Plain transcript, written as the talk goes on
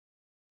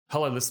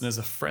Hello, listeners.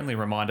 A friendly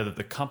reminder that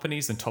the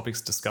companies and topics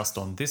discussed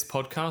on this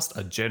podcast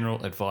are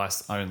general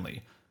advice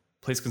only.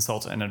 Please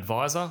consult an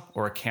advisor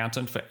or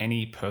accountant for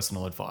any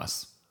personal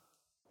advice.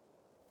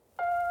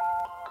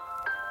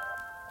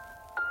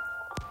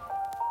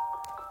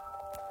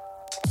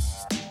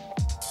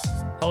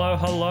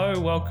 Hello.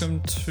 Welcome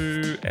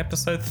to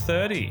episode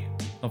 30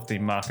 of the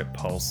Market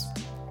Pulse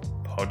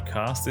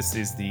podcast. This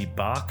is the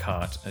Bar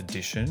Cart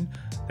edition.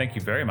 Thank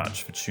you very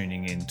much for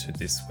tuning in to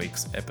this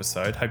week's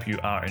episode. Hope you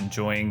are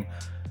enjoying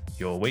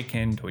your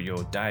weekend or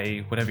your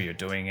day, whatever you're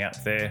doing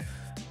out there.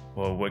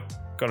 Well, we've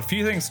got a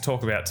few things to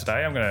talk about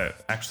today. I'm going to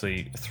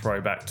actually throw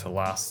back to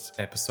last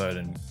episode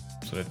and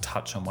sort of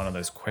touch on one of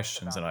those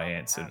questions that I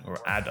answered, or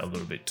add a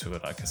little bit to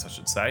it, I guess I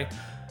should say.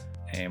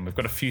 And we've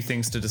got a few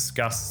things to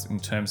discuss in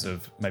terms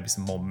of maybe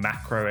some more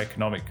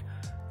macroeconomic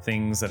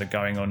things that are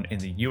going on in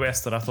the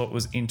US that I thought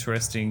was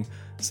interesting,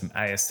 some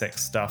ASX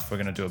stuff. We're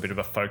going to do a bit of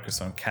a focus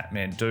on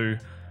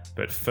Kathmandu,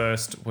 but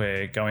first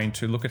we're going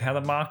to look at how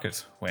the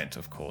market went,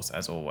 of course,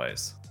 as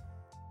always.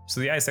 So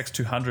the ASX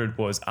 200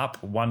 was up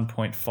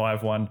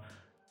 1.51%.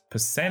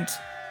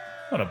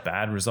 Not a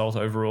bad result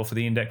overall for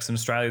the index in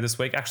Australia this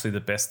week. Actually, the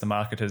best the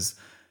market has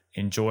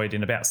enjoyed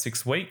in about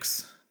 6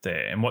 weeks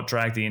there. And what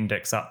dragged the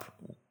index up,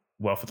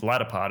 well, for the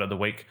latter part of the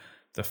week,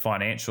 the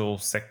financial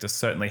sector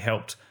certainly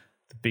helped.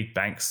 The big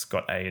banks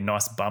got a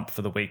nice bump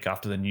for the week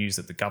after the news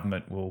that the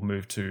government will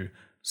move to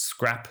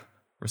scrap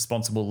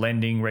responsible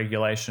lending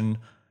regulation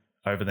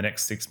over the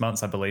next 6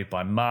 months, I believe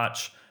by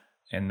March.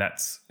 And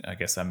that's, I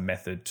guess, a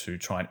method to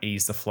try and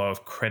ease the flow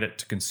of credit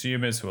to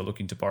consumers who are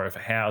looking to borrow for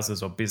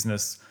houses or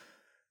business.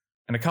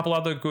 And a couple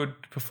other good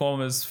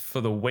performers for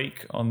the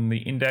week on the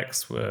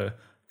index were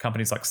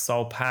companies like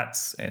Soul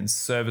Patts and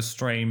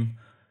ServiceStream.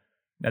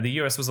 Now, the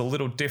US was a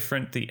little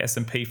different. The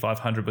S&P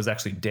 500 was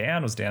actually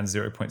down,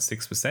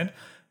 0.6%.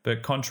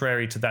 But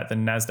contrary to that, the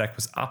NASDAQ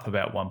was up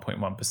about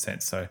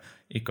 1.1%. So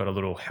it got a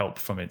little help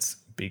from its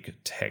big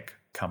tech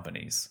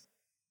companies.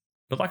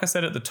 But like I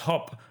said at the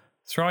top,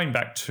 throwing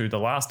back to the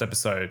last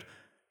episode,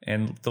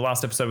 and the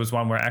last episode was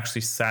one where I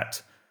actually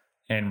sat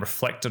and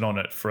reflected on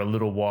it for a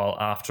little while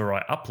after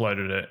I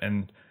uploaded it.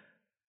 And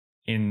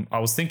I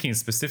was thinking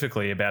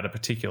specifically about a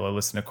particular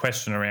listener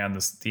question around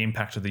the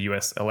impact of the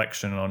US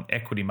election on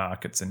equity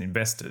markets and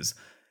investors.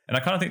 And I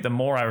kind of think the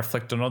more I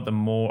reflect on it, the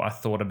more I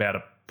thought about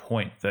a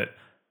point that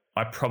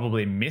I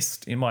probably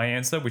missed in my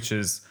answer, which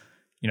is,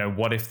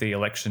 what if the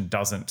election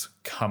doesn't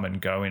come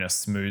and go in a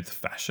smooth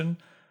fashion?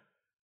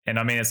 And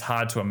I mean, it's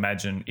hard to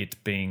imagine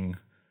it being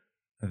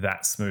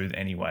that smooth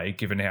anyway,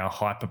 given how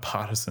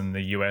hyper-partisan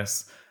the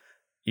US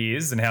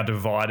is and how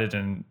divided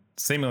and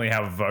seemingly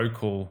how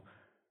vocal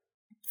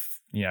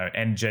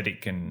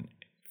energetic and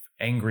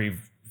angry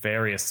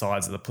various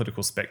sides of the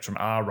political spectrum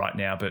are right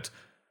now. But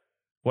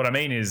what I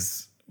mean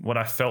is, what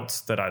I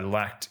felt that I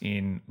lacked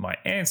in my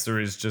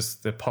answer is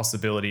just the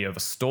possibility of a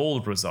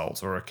stalled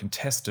result or a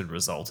contested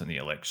result in the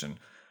election.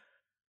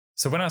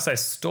 So when I say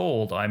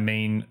stalled, I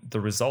mean the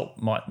result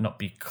might not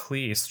be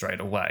clear straight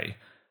away.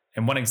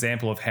 And one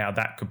example of how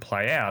that could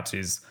play out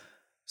is,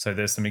 so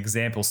there's some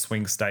example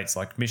swing states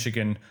like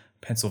Michigan,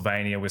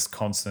 Pennsylvania,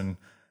 Wisconsin,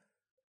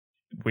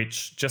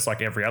 which, just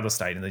like every other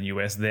state in the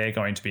US, they're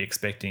going to be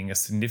expecting a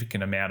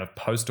significant amount of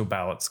postal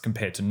ballots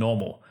compared to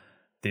normal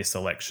this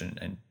election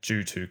and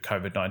due to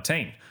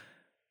COVID-19.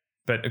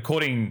 But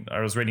I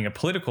was reading a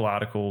political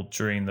article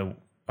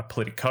a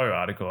Politico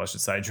article, I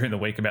should say, during the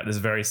week about this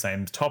very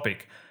same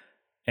topic.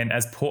 And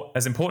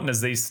as important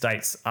as these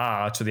states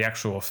are to the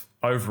actual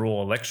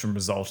overall election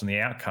result and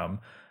the outcome,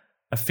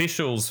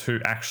 officials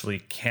who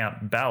actually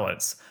count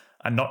ballots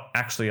are not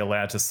actually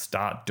allowed to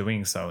start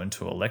doing so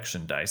until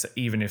election day. So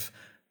even if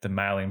the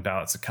mail-in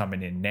ballots are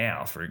coming in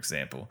now, for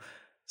example.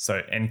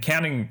 And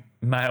counting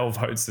mail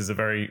votes is a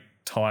very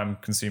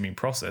time-consuming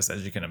process,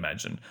 as you can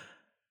imagine.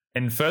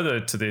 And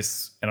further to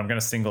this, and I'm going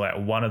to single out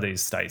one of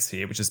these states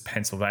here, which is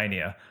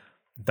Pennsylvania,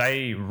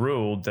 they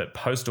ruled that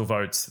postal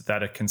votes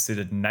that are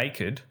considered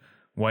naked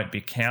won't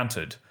be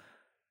counted.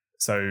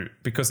 So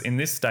because in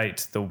this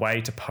state, the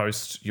way to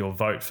post your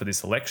vote for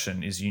this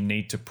election is you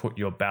need to put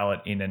your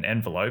ballot in an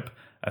envelope.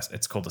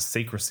 It's called a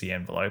secrecy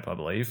envelope, I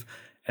believe.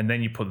 And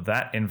then you put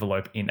that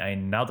envelope in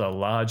another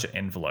larger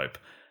envelope.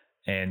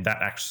 And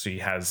that actually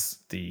has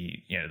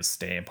the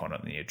stamp on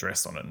it and the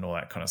address on it and all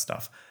that kind of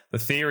stuff. The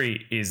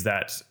theory is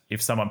that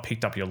if someone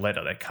picked up your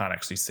letter, they can't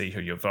actually see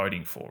who you're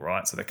voting for,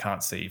 right? So they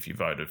can't see if you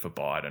voted for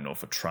Biden or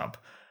for Trump.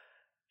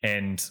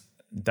 And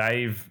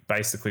they've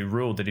basically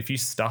ruled that if you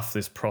stuff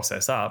this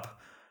process up,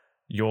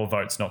 your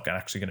vote's not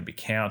actually going to be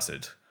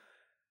counted.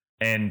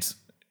 And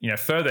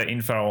further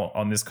info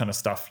on this kind of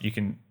stuff, you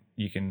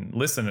can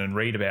listen and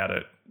read about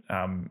it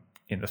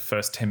in the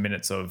first 10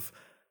 minutes of.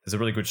 There's a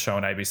really good show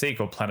on ABC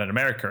called Planet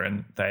America,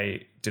 and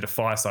they did a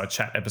fireside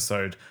chat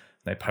episode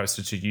they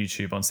posted to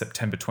YouTube on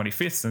September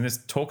 25th, and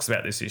this talks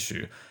about this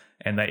issue.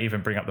 And they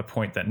even bring up the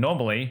point that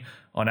normally,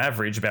 on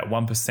average, about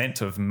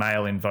 1% of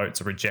mail-in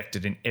votes are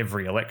rejected in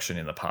every election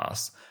in the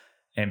past.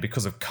 And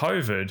because of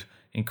COVID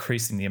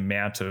increasing the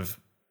amount of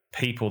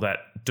people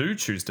that do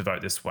choose to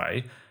vote this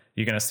way,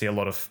 you're going to see a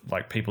lot of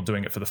like people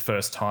doing it for the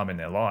first time in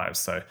their lives.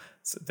 So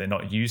they're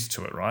not used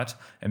to it, right?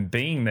 And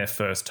being their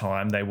first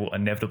time, they will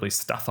inevitably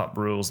stuff up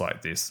rules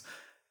like this.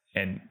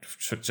 And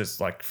just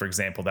like, for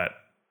example,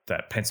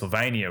 that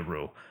Pennsylvania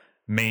rule,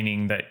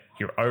 meaning that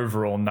your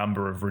overall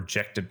number of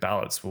rejected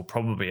ballots will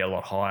probably be a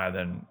lot higher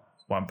than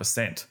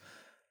 1%.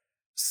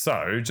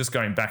 So just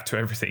going back to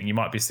everything, you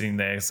might be sitting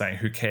there saying,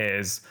 who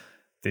cares?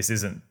 This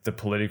isn't the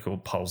Political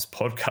Pulse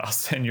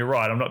podcast. And you're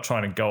right, I'm not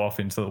trying to go off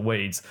into the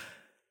weeds.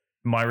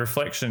 My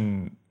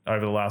reflection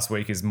over the last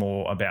week is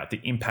more about the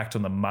impact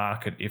on the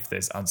market if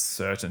there's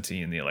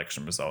uncertainty in the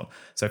election result.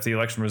 So if the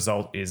election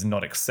result is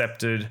not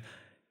accepted,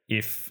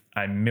 if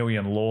a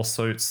million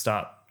lawsuits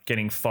start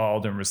getting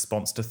filed in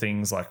response to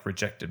things like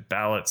rejected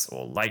ballots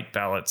or late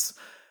ballots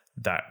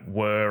that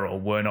were or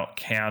were not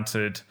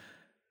counted,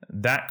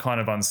 that kind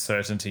of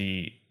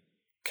uncertainty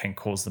can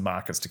cause the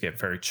markets to get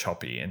very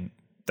choppy. And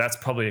that's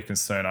probably a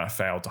concern I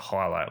failed to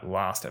highlight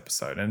last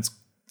episode. And it's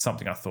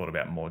something I thought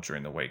about more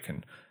during the week,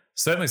 and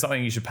certainly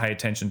something you should pay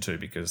attention to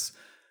because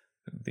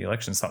the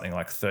election's something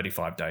like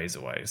 35 days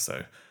away.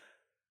 So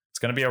it's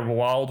going to be a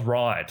wild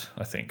ride,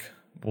 I think.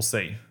 We'll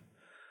see.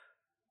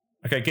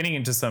 Okay, getting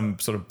into some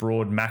sort of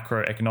broad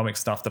macroeconomic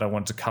stuff that I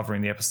wanted to cover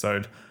in the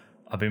episode.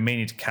 I've been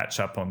meaning to catch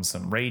up on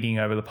some reading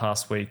over the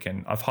past week,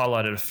 and I've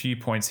highlighted a few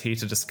points here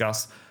to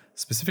discuss.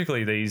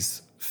 Specifically,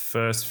 these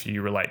first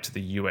few relate to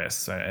the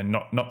US and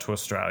not to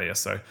Australia.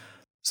 So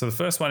the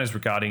first one is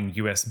regarding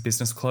US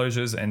business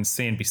closures, and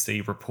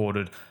CNBC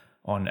reported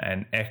on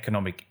an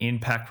economic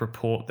impact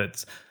report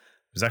that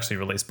was actually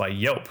released by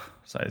Yelp.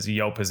 So as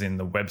Yelp is in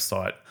the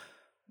website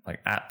like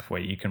app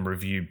where you can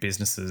review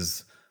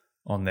businesses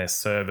on their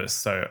service.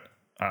 So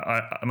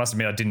I must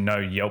admit, I didn't know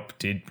Yelp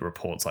did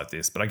reports like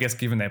this, but I guess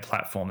given their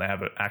platform, they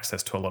have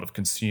access to a lot of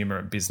consumer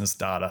and business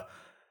data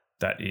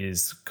that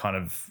is kind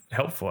of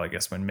helpful, I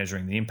guess, when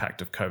measuring the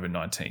impact of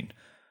COVID-19.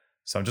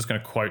 So I'm just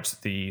going to quote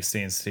the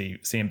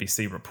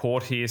CNBC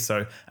report here.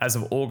 So as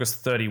of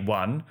August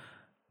 31,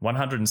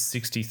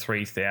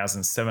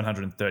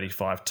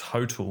 163,735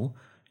 total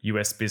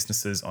US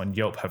businesses on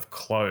Yelp have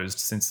closed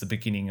since the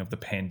beginning of the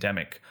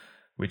pandemic,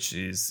 which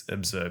is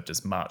observed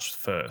as March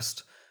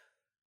 1st.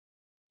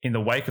 In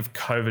the wake of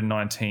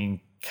COVID-19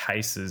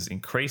 cases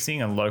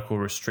increasing and local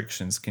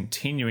restrictions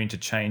continuing to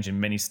change in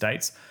many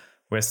states,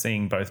 we're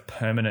seeing both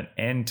permanent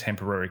and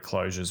temporary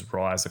closures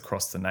rise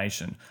across the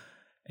nation.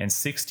 And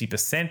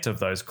 60% of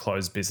those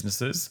closed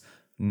businesses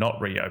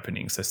not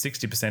reopening. So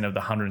 60% of the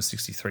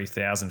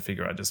 163,000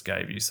 figure I just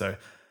gave you. So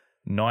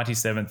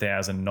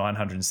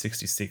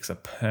 97,966 are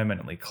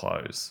permanently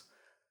closed.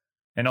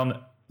 And on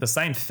the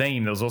same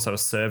theme, there was also a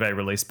survey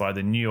released by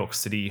the New York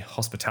City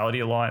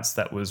Hospitality Alliance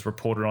that was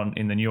reported on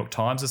in the New York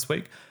Times this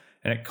week.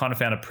 And it kind of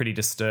found a pretty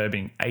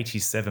disturbing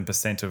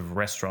 87% of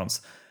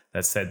restaurants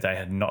that said they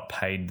had not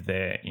paid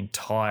their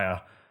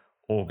entire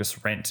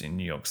August rent in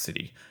New York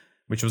City,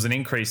 which was an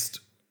increase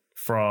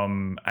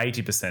from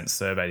 80%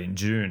 surveyed in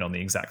June on the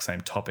exact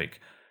same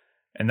topic.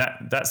 And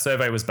that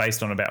survey was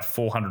based on about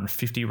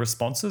 450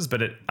 responses,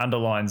 but it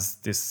underlines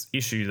this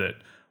issue that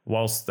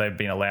whilst they've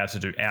been allowed to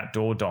do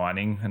outdoor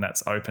dining and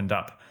that's opened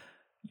up,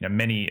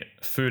 many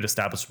food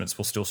establishments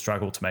will still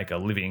struggle to make a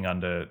living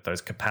under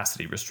those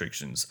capacity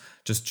restrictions,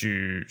 just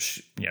due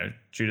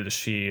to the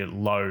sheer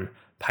low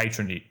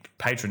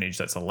patronage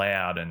that's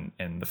allowed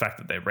and the fact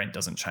that their rent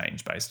doesn't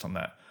change based on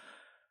that.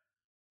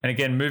 And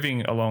again,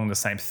 moving along the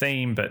same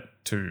theme, but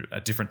to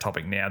a different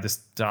topic now, this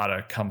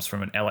data comes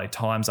from an LA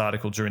Times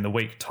article during the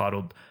week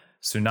titled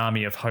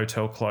 "Tsunami of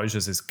Hotel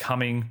Closures is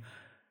Coming."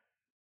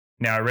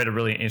 Now, I read a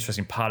really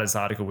interesting part of this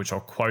article, which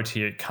I'll quote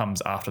here. It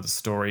comes after the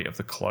story of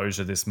the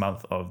closure this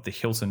month of the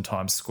Hilton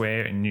Times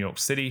Square in New York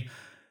City.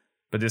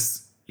 But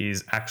this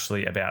is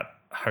actually about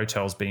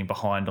hotels being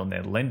behind on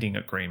their lending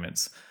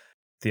agreements.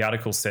 The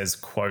article says,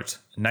 quote,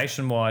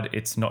 "Nationwide,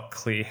 it's not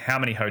clear how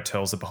many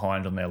hotels are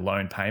behind on their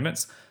loan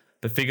payments,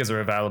 but figures are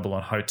available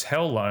on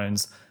hotel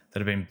loans that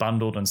have been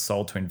bundled and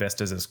sold to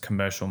investors as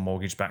commercial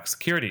mortgage-backed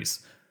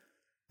securities.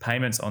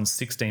 Payments on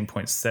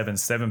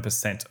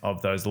 16.77%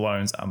 of those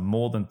loans are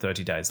more than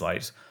 30 days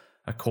late,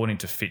 according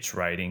to Fitch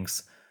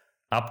Ratings,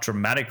 up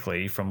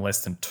dramatically from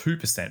less than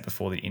 2%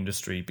 before the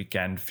industry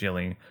began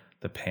feeling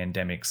the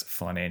pandemic's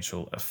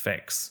financial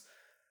effects."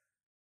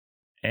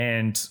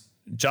 And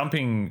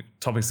jumping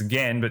topics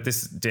again, but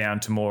this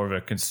down to more of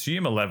a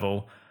consumer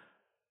level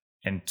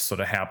and sort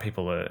of how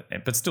people are,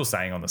 but still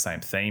staying on the same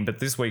theme. But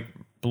this week,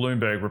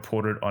 Bloomberg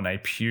reported on a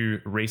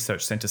Pew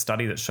Research Center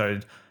study that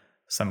showed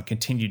some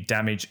continued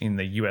damage in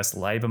the US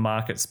labor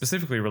market,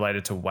 specifically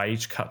related to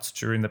wage cuts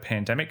during the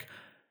pandemic.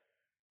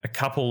 A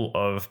couple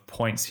of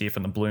points here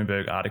from the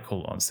Bloomberg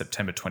article on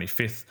September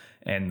 25th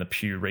and the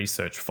Pew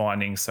Research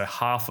findings. So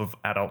half of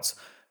adults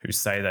who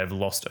say they've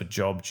lost a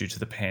job due to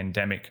the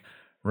pandemic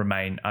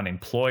remain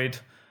unemployed,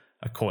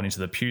 according to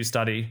the Pew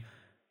study.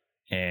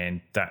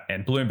 And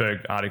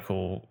Bloomberg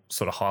article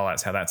sort of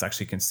highlights how that's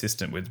actually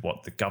consistent with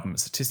what the government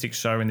statistics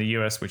show in the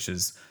US, which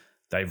is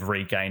they've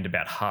regained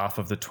about half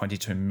of the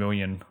 22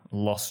 million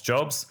lost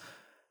jobs.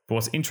 But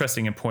what's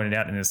interesting and pointed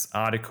out in this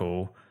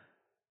article,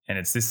 And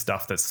it's this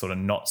stuff that's sort of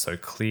not so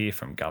clear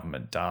from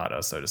government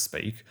data, so to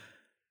speak.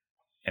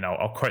 And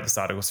I'll quote this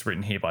article. It's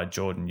written here by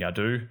Jordan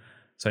Yadu.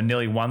 So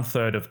nearly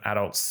 1/3 of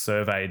adults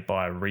surveyed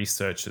by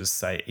researchers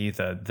say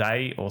either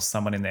they or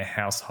someone in their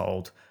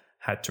household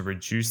had to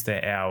reduce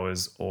their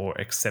hours or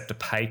accept a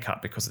pay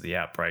cut because of the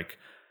outbreak,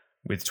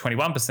 with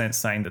 21%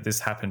 saying that this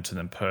happened to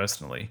them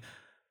personally.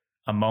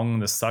 Among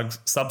the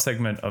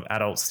subsegment of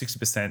adults,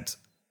 60%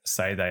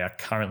 say they are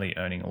currently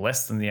earning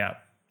less than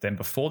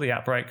before the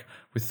outbreak,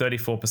 with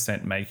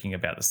 34% making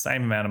about the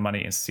same amount of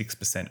money and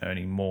 6%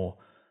 earning more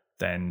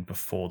than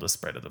before the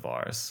spread of the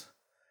virus.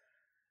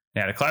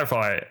 Now, to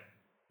clarify,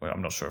 well,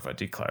 I'm not sure if I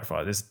did clarify,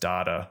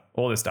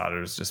 all this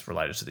data is just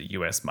related to the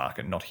US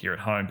market, not here at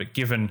home. But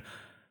given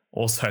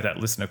also that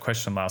listener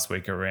question last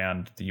week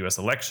around the US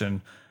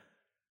election,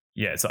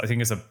 I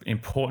think it's an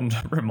important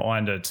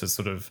reminder to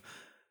sort of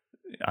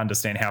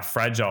understand how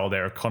fragile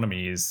their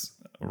economy is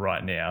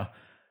right now.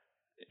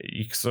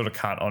 You sort of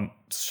can't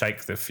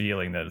shake the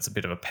feeling that it's a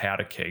bit of a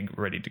powder keg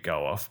ready to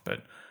go off,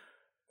 but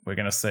we're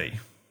going to see.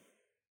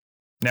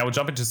 Now we'll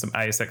jump into some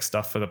ASX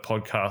stuff for the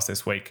podcast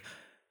this week,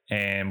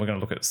 and we're going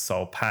to look at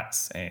Soul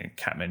Patts and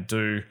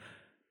Kathmandu.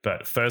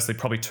 But firstly,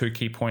 probably two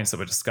key points that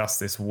were discussed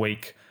this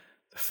week.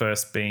 The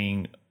first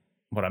being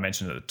what I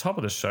mentioned at the top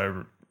of the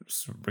show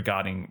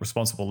regarding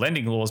responsible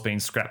lending laws being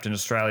scrapped in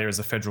Australia as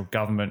the federal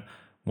government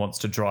wants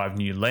to drive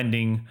new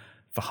lending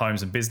for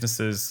homes and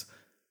businesses.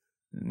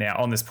 Now,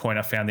 on this point,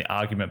 I found the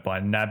argument by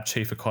NAB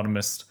chief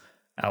economist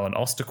Alan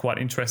Oster quite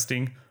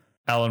interesting.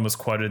 Alan was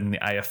quoted in the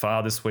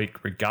AFR this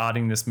week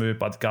regarding this move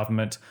by the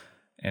government,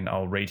 and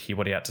I'll read here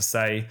what he had to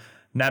say.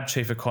 NAB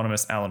chief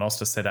economist Alan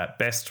Oster said at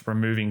best,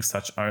 removing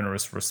such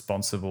onerous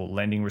responsible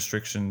lending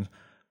restriction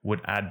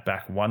would add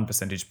back 1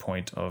 percentage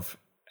point of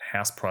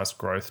house price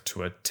growth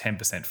to a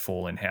 10%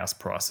 fall in house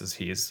prices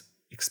he is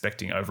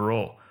expecting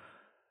overall.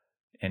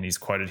 And he's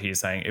quoted here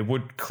saying, it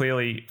would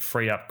clearly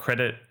free up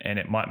credit and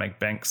it might make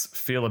banks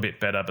feel a bit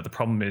better, but the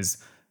problem is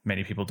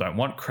many people don't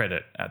want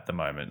credit at the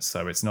moment.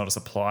 So it's not a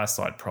supply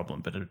side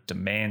problem, but a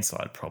demand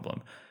side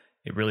problem.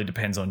 It really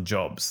depends on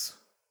jobs,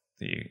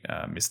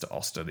 Mr.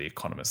 Oster, the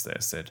economist there,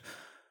 said,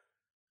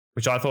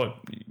 which I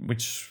thought,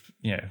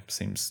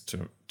 seems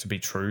to be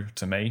true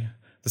to me.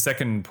 The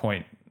second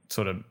point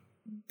sort of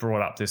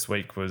brought up this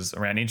week was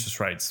around interest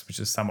rates, which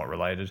is somewhat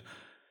related.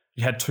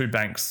 You had two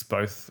banks,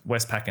 both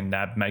Westpac and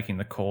NAB, making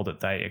the call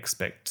that they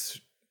expect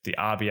the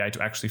RBA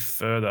to actually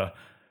further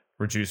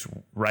reduce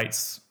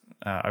rates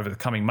over the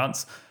coming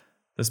months.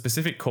 The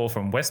specific call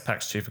from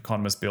Westpac's chief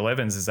economist Bill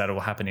Evans is that it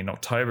will happen in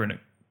October and it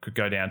could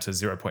go down to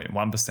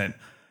 0.1%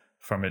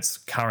 from its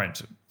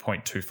current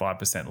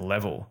 0.25%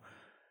 level.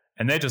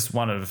 And they're just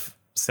one of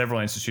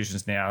several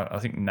institutions now. I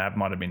think NAB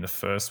might have been the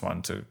first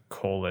one to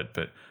call it,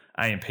 but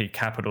AMP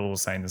Capital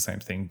saying the same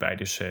thing.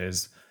 Beta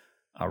Shares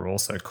are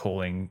also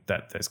calling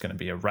that there's going to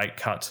be a rate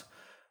cut.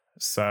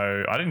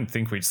 So I didn't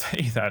think we'd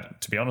see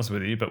that, to be honest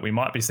with you, but we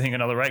might be seeing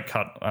another rate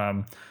cut,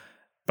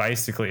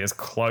 basically as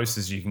close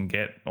as you can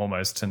get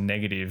almost to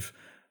negative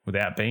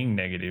without being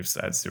negatives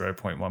at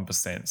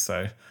 0.1%.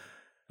 So,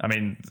 I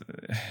mean,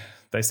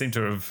 they seem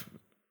to have,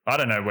 I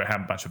don't know how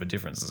much of a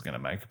difference it's going to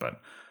make,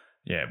 but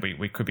yeah,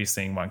 we could be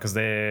seeing one because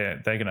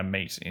they're going to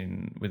meet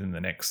within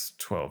the next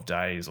 12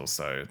 days or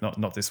so.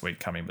 Not this week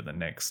coming, but the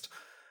next.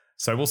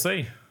 So we'll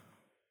see.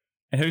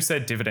 And who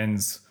said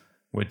dividends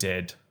were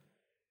dead?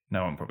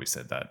 No one probably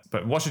said that.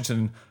 But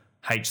Washington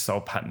H.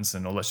 Soul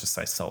Pattinson, or let's just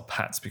say Soul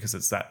Pats, because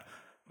it's that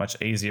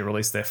much easier,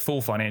 released their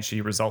full financial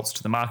year results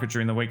to the market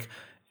during the week,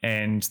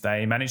 and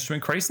they managed to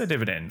increase their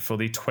dividend for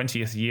the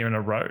 20th year in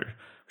a row,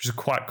 which is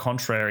quite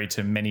contrary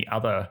to many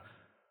other,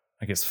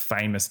 I guess,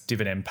 famous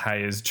dividend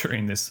payers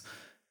during this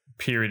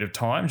period of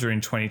time,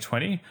 during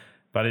 2020.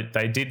 But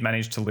they did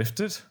manage to lift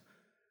it.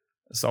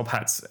 Soul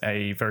Pat's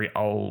a very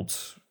old,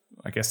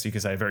 I guess you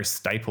could say, a very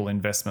staple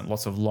investment.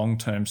 Lots of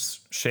long-term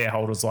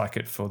shareholders like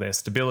it for their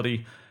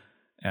stability,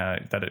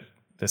 the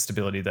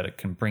stability that it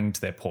can bring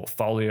to their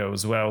portfolio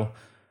as well.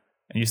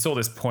 And you saw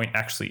this point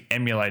actually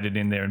emulated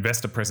in their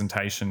investor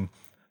presentation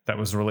that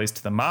was released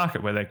to the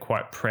market, where they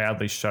quite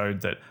proudly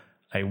showed that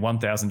a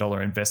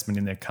 $1,000 investment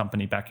in their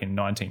company back in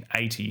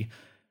 1980,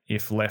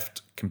 if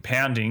left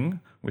compounding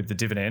with the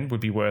dividend,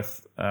 would be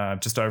worth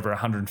just over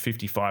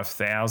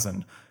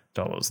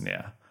 $155,000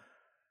 now.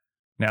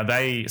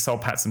 Now, Soul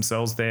Pats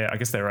themselves, I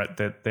guess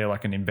they're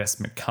like an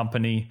investment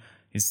company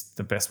is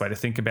the best way to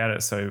think about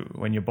it. So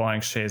when you're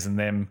buying shares in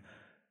them,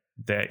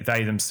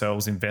 they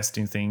themselves invest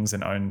in things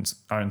and own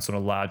sort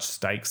of large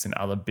stakes in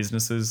other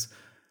businesses.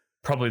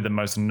 Probably the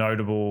most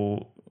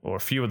notable, or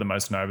a few of the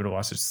most notable,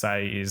 I should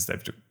say, is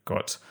they've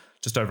got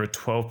just over a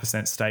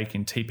 12% stake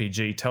in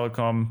TPG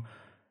Telecom,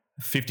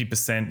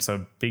 50%,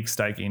 so big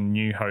stake in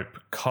New Hope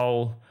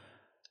Coal,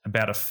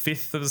 about a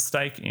fifth of the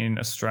stake in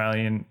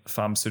Australian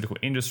Pharmaceutical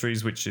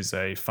Industries, which is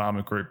a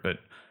pharma group, but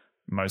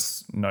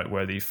most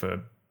noteworthy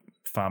for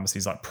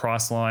pharmacies like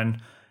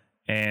Priceline.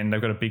 And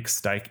they've got a big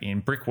stake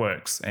in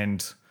Brickworks.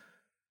 And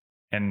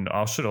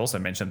I should also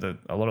mention that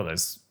a lot of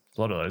those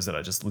that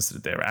I just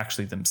listed there are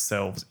actually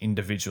themselves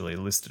individually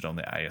listed on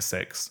the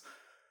ASX.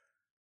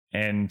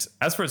 And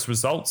as for its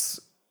results,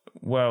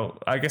 well,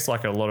 I guess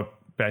like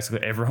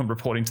basically everyone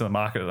reporting to the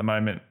market at the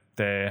moment,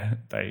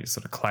 they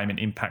sort of claim an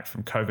impact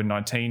from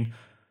COVID-19.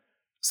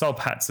 Soul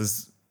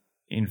Patts's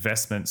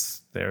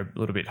investments, they're a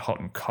little bit hot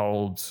and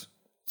cold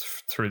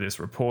through this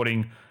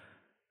reporting.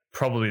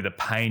 Probably the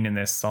pain in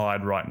their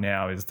side right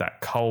now is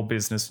that coal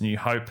business, New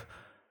Hope.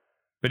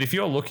 But if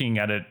you're looking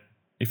at it,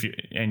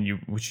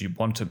 which you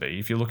want to be,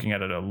 if you're looking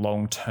at it a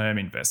long-term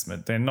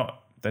investment,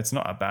 that's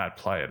not a bad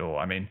play at all.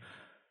 I mean,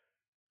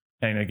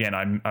 and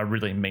again, I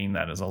really mean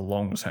that as a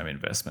long-term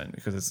investment,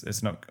 because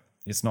it's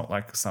not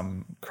like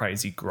some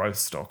crazy growth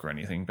stock or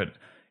anything, but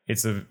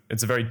it's a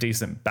very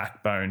decent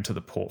backbone to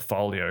the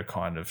portfolio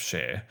kind of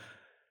share.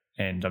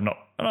 And I'm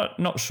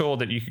not sure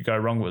that you could go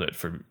wrong with it.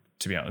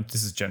 To be honest,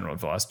 this is general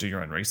advice. Do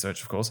your own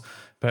research, of course.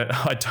 But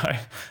I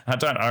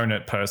don't own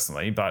it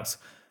personally. But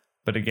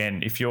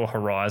again, if your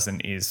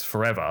horizon is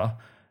forever,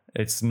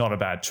 it's not a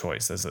bad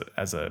choice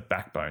as a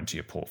backbone to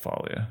your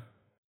portfolio.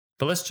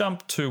 But let's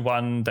jump to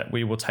one that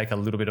we will take a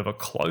little bit of a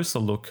closer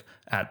look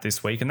at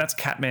this week, and that's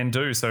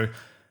Kathmandu. So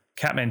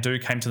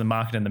Kathmandu came to the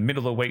market in the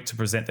middle of the week to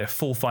present their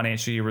full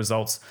financial year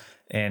results.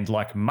 And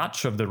like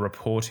much of the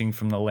reporting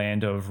from the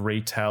land of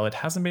retail, it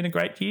hasn't been a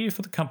great year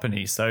for the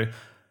company. So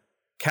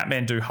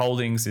Kathmandu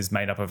Holdings is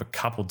made up of a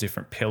couple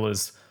different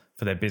pillars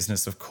for their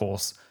business. Of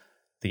course,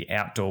 the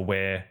outdoor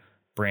wear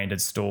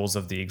branded stores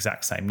of the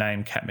exact same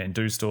name,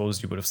 Kathmandu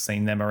stores, you would have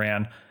seen them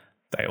around.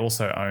 They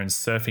also own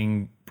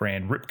surfing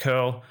brand Rip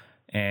Curl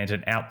and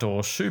an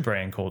outdoor shoe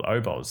brand called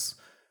Oboz.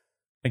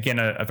 Again,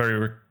 a very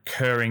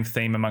recurring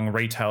theme among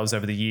retailers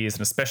over the years,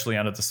 and especially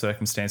under the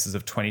circumstances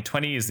of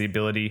 2020, is the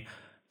ability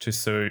to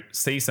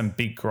see some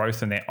big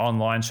growth in their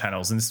online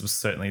channels. And this was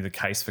certainly the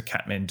case for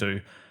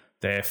Kathmandu.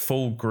 Their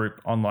full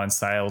group online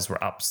sales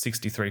were up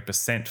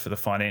 63% for the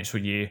financial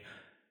year,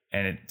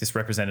 and this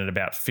represented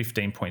about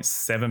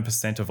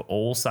 15.7% of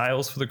all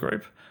sales for the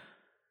group.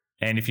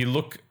 And if you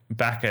look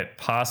back at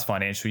past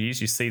financial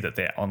years, you see that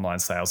their online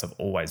sales have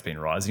always been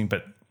rising,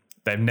 but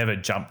they've never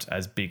jumped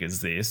as big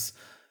as this.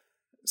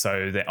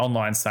 So their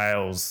online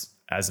sales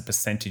as a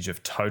percentage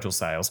of total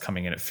sales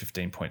coming in at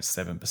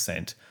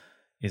 15.7%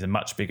 is a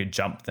much bigger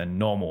jump than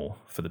normal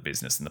for the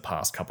business in the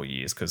past couple of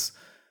years, because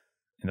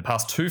in the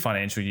past 2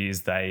 financial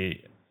years,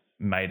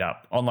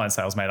 online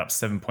sales made up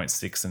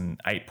 7.6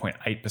 and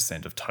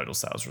 8.8% of total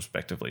sales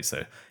respectively.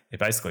 So it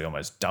basically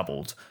almost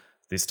doubled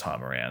this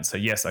time around. So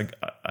yes,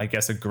 I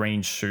guess a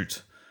green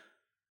shoot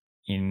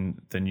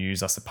in the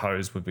news, I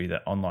suppose, would be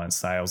that online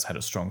sales had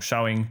a strong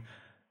showing,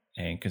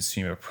 and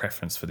consumer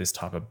preference for this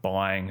type of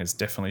buying has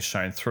definitely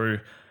shown through.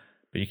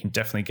 But you can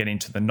definitely get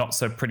into the not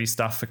so pretty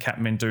stuff for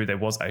Kathmandu. There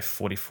was a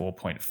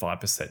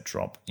 44.5%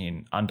 drop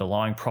in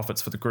underlying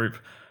profits for the group,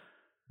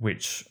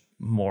 which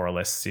more or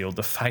less sealed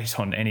the fate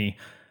on any,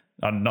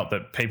 not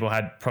that people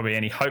had probably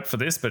any hope for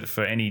this, but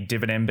for any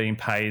dividend being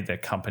paid, their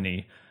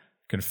company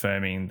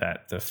confirming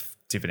that the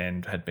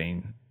dividend had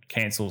been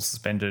cancelled,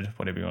 suspended,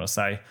 whatever you want to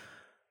say.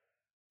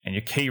 And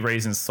your key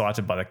reasons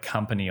cited by the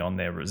company on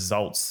their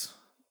results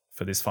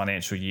for this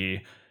financial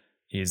year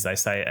is they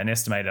say an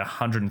estimated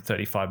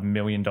 $135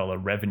 million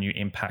revenue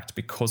impact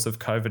because of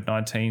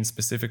COVID-19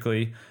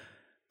 specifically.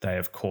 They,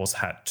 of course,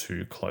 had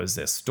to close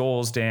their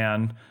stores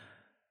down.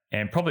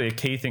 And probably a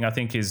key thing, I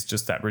think, is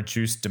just that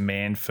reduced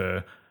demand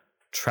for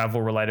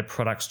travel-related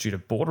products due to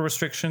border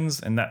restrictions.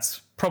 And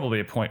that's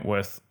probably a point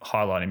worth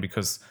highlighting,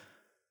 because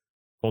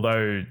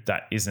although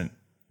that isn't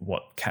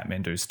what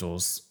Kathmandu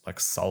stores like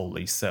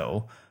solely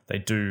sell, they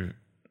do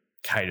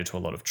cater to a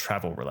lot of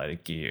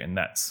travel-related gear, and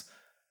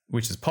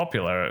which is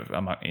popular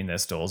in their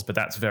stores, but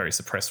that's very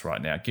suppressed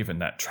right now, given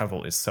that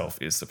travel itself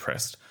is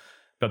suppressed.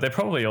 But they're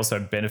probably also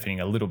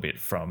benefiting a little bit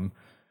from,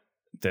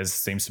 there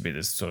seems to be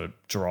this sort of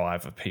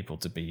drive of people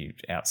to be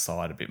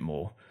outside a bit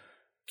more,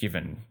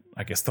 given,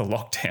 I guess, the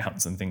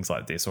lockdowns and things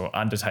like this, or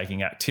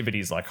undertaking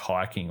activities like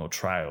hiking or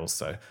trails.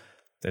 So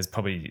there's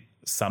probably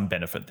some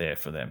benefit there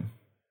for them.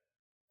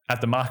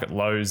 At the market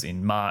lows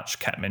in March,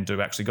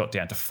 Kathmandu actually got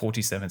down to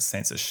 47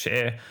 cents a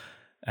share.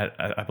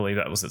 I believe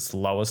that was its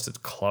lowest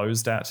it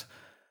closed at.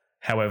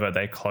 However,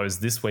 they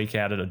closed this week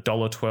out at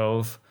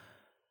 $1.12.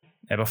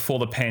 Now, before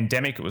the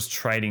pandemic, it was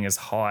trading as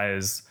high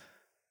as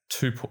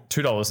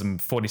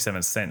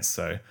 $2.47.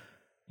 So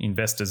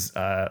investors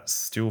are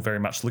still very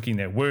much licking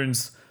their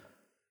wounds.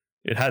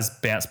 It has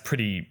bounced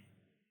pretty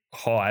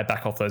high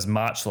back off those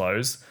March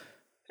lows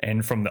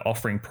and from the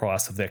offering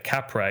price of their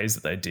cap raise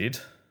that they did.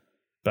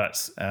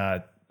 But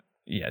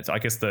I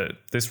guess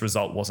this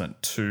result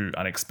wasn't too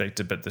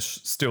unexpected, but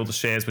still the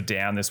shares were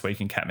down this week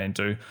in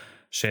Kathmandu.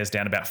 Shares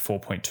down about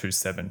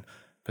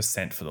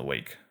 4.27% for the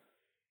week.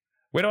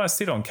 Where do I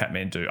sit on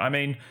Kathmandu? I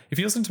mean, if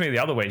you listened to me the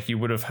other week, you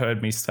would have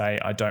heard me say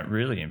I don't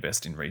really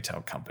invest in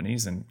retail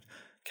companies, and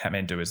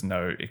Kathmandu is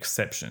no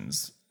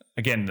exceptions.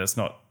 Again, that's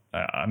not.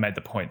 I made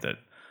the point that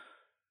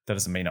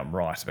doesn't mean I'm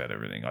right about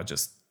everything.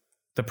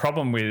 The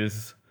problem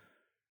with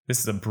this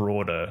is a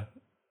broader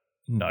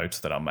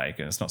note that I'll make,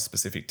 and it's not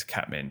specific to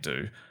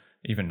Kathmandu,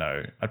 even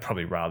though I'd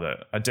definitely rather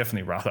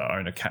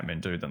own a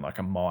Kathmandu than like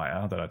a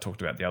Myer that I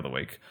talked about the other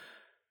week.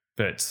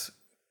 But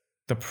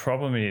the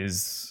problem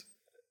is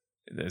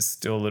there's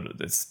still a little,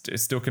 it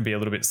still can be a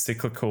little bit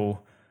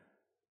cyclical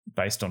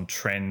based on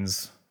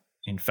trends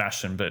in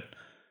fashion. But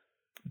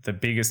the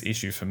biggest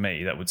issue for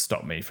me that would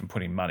stop me from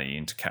putting money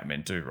into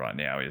Kathmandu right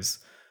now is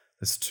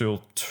there's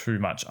still too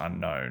much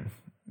unknown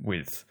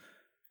with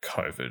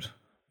COVID,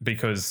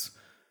 because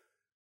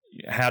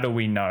how do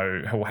we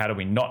know, or how do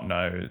we not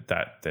know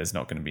that there's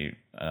not going to be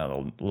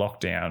another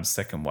lockdown,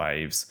 second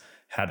waves?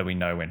 How do we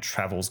know when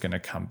travel's going to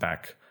come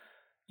back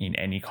in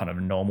any kind of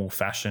normal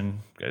fashion?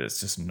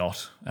 It's just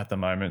not at the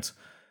moment.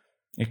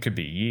 It could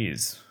be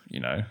years,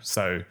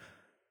 so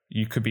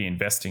you could be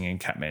investing in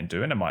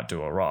Kathmandu and it might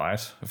do all right,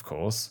 of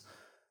course,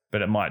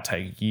 but it might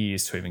take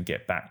years to even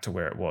get back to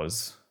where it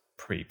was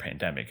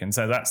pre-pandemic. And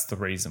so that's the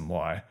reason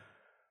why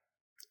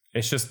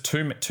it's just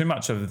too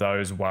much of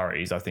those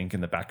worries, I think,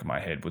 in the back of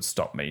my head would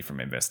stop me from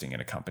investing in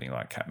a company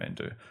like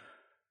Kathmandu.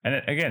 And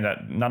again,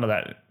 none of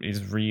that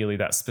is really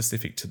that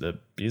specific to the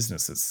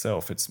business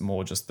itself. It's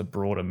more just the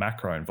broader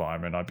macro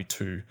environment. I'd be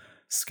too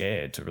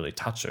scared to really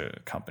touch a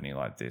company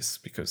like this,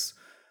 because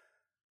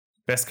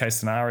best case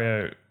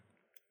scenario,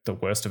 the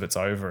worst of it's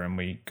over and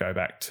we go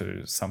back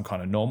to some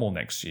kind of normal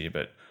next year,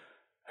 but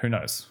who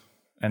knows?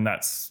 And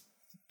that's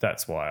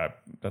why I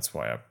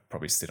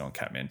probably sit on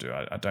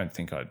Kathmandu. I don't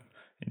think I'd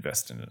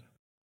invest in it.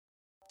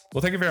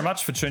 Well, thank you very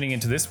much for tuning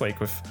into this week.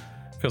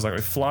 Feels like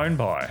we've flown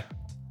by.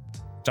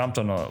 Jumped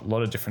on a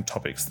lot of different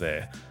topics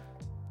there.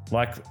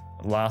 Like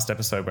last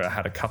episode where I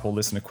had a couple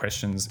listener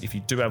questions. If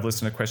you do have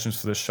listener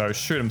questions for the show,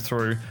 shoot them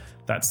through.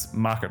 That's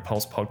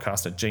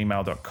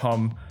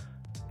marketpulsepodcast@gmail.com.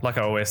 Like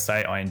I always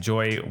say, I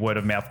enjoy word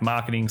of mouth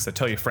marketing, so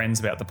tell your friends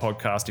about the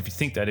podcast if you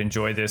think they'd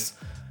enjoy this.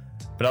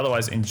 But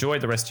otherwise, enjoy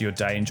the rest of your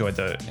day. Enjoy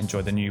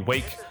the new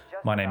week.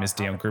 My name is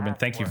Dion Grubin.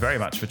 Thank you very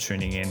much for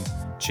tuning in.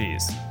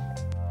 Cheers.